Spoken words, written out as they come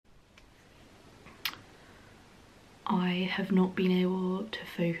I have not been able to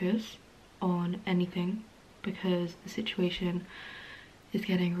focus on anything because the situation is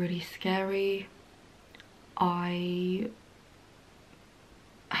getting really scary. I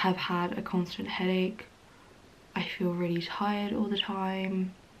have had a constant headache. I feel really tired all the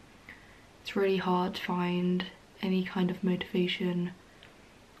time. It's really hard to find any kind of motivation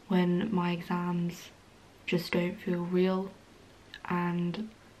when my exams just don't feel real and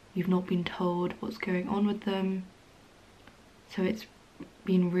you've not been told what's going on with them. So it's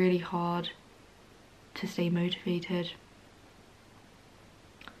been really hard to stay motivated.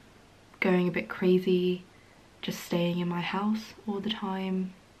 Going a bit crazy, just staying in my house all the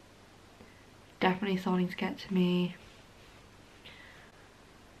time. Definitely starting to get to me.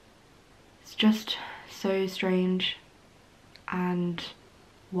 It's just so strange and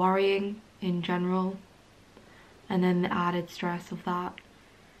worrying in general. And then the added stress of that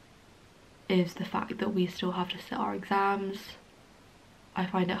is the fact that we still have to sit our exams. I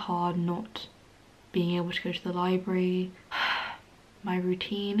find it hard not being able to go to the library. My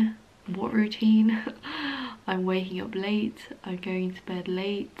routine. What routine? I'm waking up late, I'm going to bed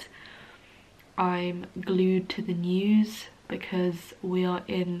late, I'm glued to the news because we are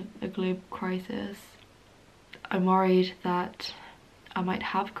in a global crisis. I'm worried that I might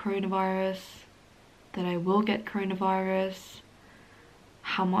have coronavirus, that I will get coronavirus,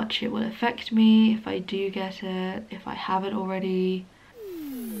 how much it will affect me if I do get it, if I haven't already.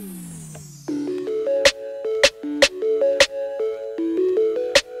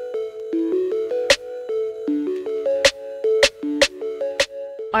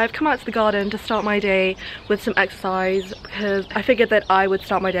 I've come out to the garden to start my day with some exercise because I figured that I would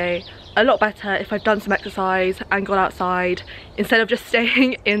start my day a lot better if I've done some exercise and gone outside instead of just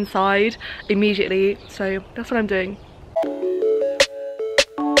staying inside immediately. So that's what I'm doing.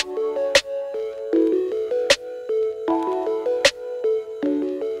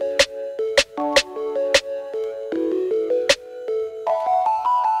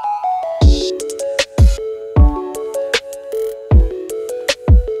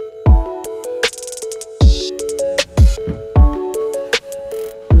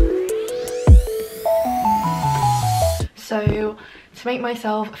 So to make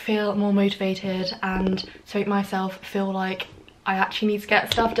myself feel more motivated and to make myself feel like I actually need to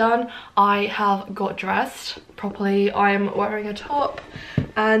get stuff done, I have got dressed properly. I'm wearing a top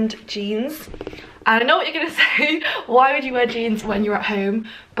and jeans. And I know what you're gonna say, why would you wear jeans when you're at home?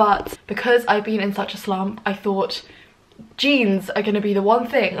 But because I've been in such a slump, I thought jeans are going to be the one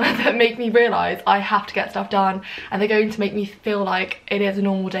thing that make me realise I have to get stuff done, and they're going to make me feel like it is a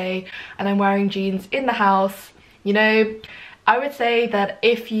normal day and I'm wearing jeans in the house. You know, I would say that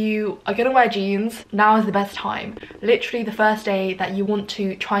if you are going to wear jeans, now is the best time. Literally the first day that you want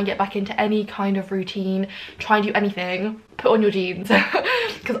to try and get back into any kind of routine, try and do anything, put on your jeans.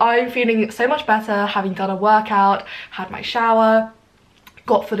 Because I'm feeling so much better having done a workout, had my shower,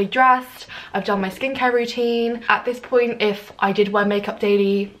 got fully dressed, I've done my skincare routine. At this point, if I did wear makeup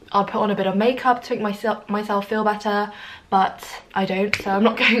daily, I'll put on a bit of makeup to make myself feel better, but I don't, so I'm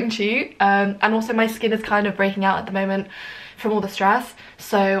not going to. And also my skin is kind of breaking out at the moment from all the stress,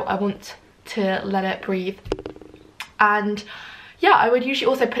 so I want to let it breathe. And yeah, I would usually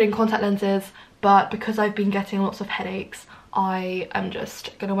also put in contact lenses, but because I've been getting lots of headaches, I am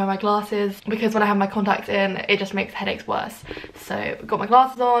just gonna wear my glasses because when I have my contacts in, it just makes headaches worse. So I've got my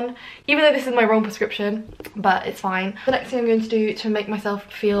glasses on, even though this is my wrong prescription, but it's fine. The next thing I'm going to do to make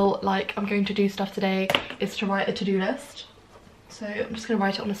myself feel like I'm going to do stuff today is to write a to-do list. So I'm just gonna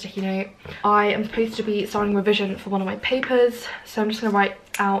write it on a sticky note. I am supposed to be starting revision for one of my papers, so I'm just gonna write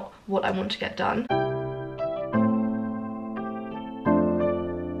out what I want to get done.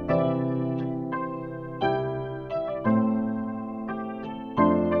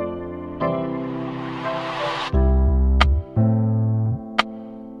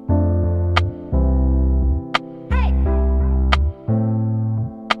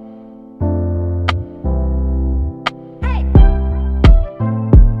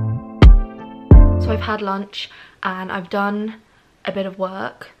 I've had lunch and I've done a bit of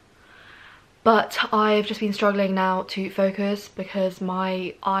work, but I've just been struggling now to focus because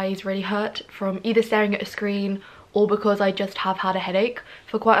my eyes really hurt from either staring at a screen or because I just have had a headache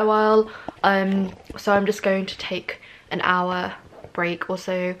for quite a while. So I'm just going to take an hour break or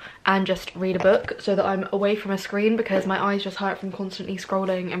so and just read a book so that I'm away from a screen because my eyes just hurt from constantly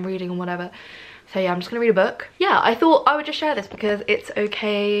scrolling and reading and whatever. So yeah, I'm just gonna read a book. Yeah, I thought I would just share this because it's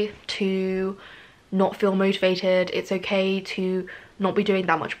okay to not feel motivated. It's okay to not be doing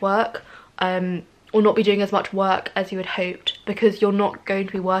that much work, or not be doing as much work as you had hoped, because you're not going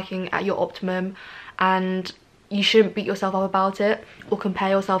to be working at your optimum, and you shouldn't beat yourself up about it or compare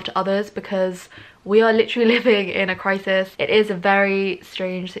yourself to others, because we are literally living in a crisis. It is a very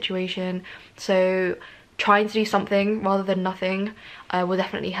strange situation, so trying to do something rather than nothing will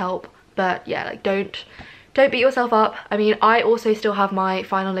definitely help. But yeah, like don't beat yourself up. I mean, I also still have my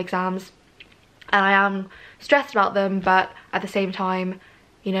final exams and I am stressed about them, but at the same time,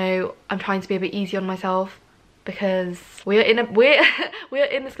 you know, I'm trying to be a bit easy on myself, because we're in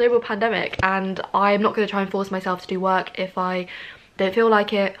this global pandemic, and I'm not going to try and force myself to do work if I don't feel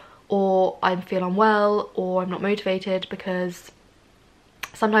like it, or I feel unwell, or I'm not motivated, because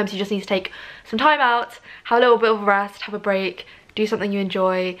sometimes you just need to take some time out, have a little bit of a rest, have a break, do something you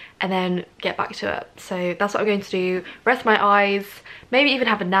enjoy, and then get back to it. So that's what I'm going to do. Rest my eyes, maybe even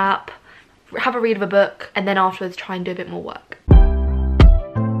have a nap, have a read of a book, and then afterwards try and do a bit more work.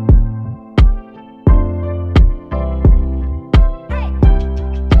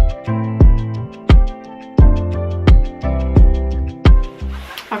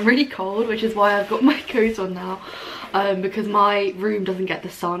 I'm really cold, which is why I've got my coat on now, because my room doesn't get the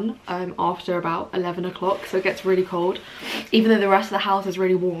sun after about 11 o'clock, so it gets really cold. Even though the rest of the house is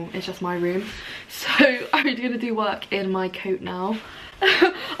really warm, it's just my room. So I'm gonna do work in my coat now.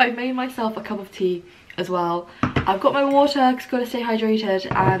 I've made myself a cup of tea as well. I've got my water because I've got to stay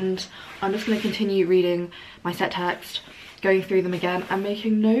hydrated, and I'm just going to continue reading my set text, going through them again and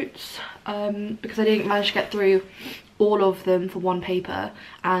making notes, because I didn't manage to get through all of them for one paper,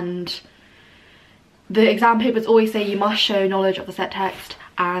 and the exam papers always say you must show knowledge of the set text,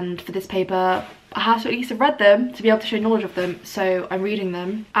 and for this paper I have to at least have read them to be able to show knowledge of them. So I'm reading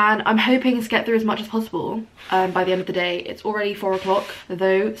them and I'm hoping to get through as much as possible by the end of the day. It's already 4 o'clock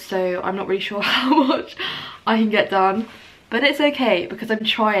though, so I'm not really sure how much I can get done, but it's okay because I'm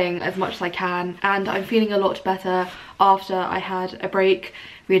trying as much as I can, and I'm feeling a lot better after I had a break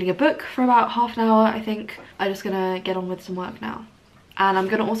reading a book for about half an hour. I think I'm just gonna get on with some work now, and I'm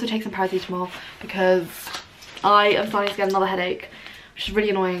gonna also take some paracetamol because I am starting to get another headache, which is really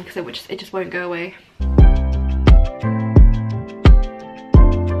annoying because it just won't go away.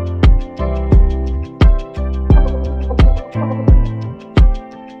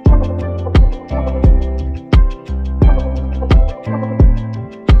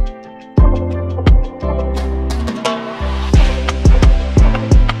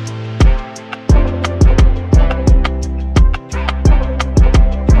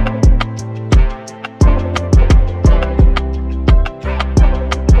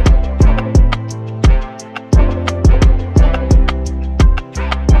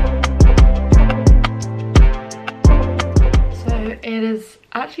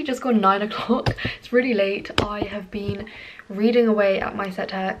 Actually just gone 9 o'clock. It's really late. I have been reading away at my set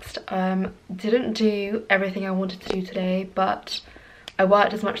text. Didn't do everything I wanted to do today, but I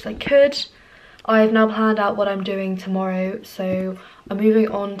worked as much as I could. I've now planned out what I'm doing tomorrow, so I'm moving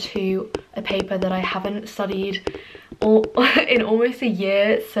on to a paper that I haven't studied in almost a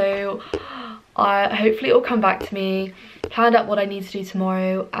year, so hopefully it will come back to me. Planned out what I need to do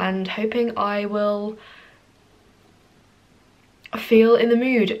tomorrow, and hoping I will feel in the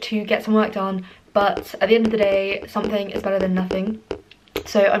mood to get some work done. But at the end of the day, something is better than nothing.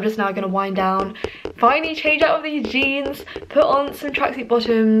 So I'm just now going to wind down, finally change out of these jeans, put on some tracksuit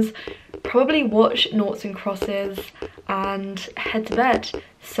bottoms, probably watch Noughts and Crosses, and head to bed.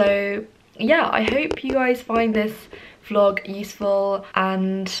 So yeah, I hope you guys find this vlog useful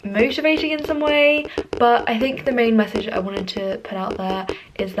and motivating in some way, but I think the main message I wanted to put out there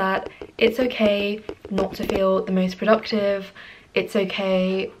is that it's okay not to feel the most productive. It's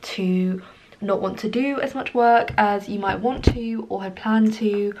okay to not want to do as much work as you might want to or had planned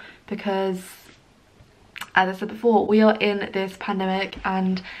to, because as I said before, we are in this pandemic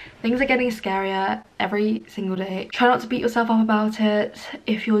and things are getting scarier every single day. Try not to beat yourself up about it.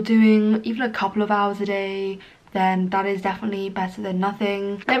 If you're doing even a couple of hours a day, then that is definitely better than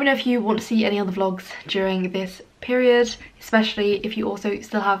nothing. Let me know if you want to see any other vlogs during this period, especially if you also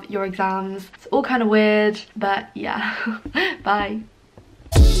still have your exams. It's all kind of weird, but yeah. Bye.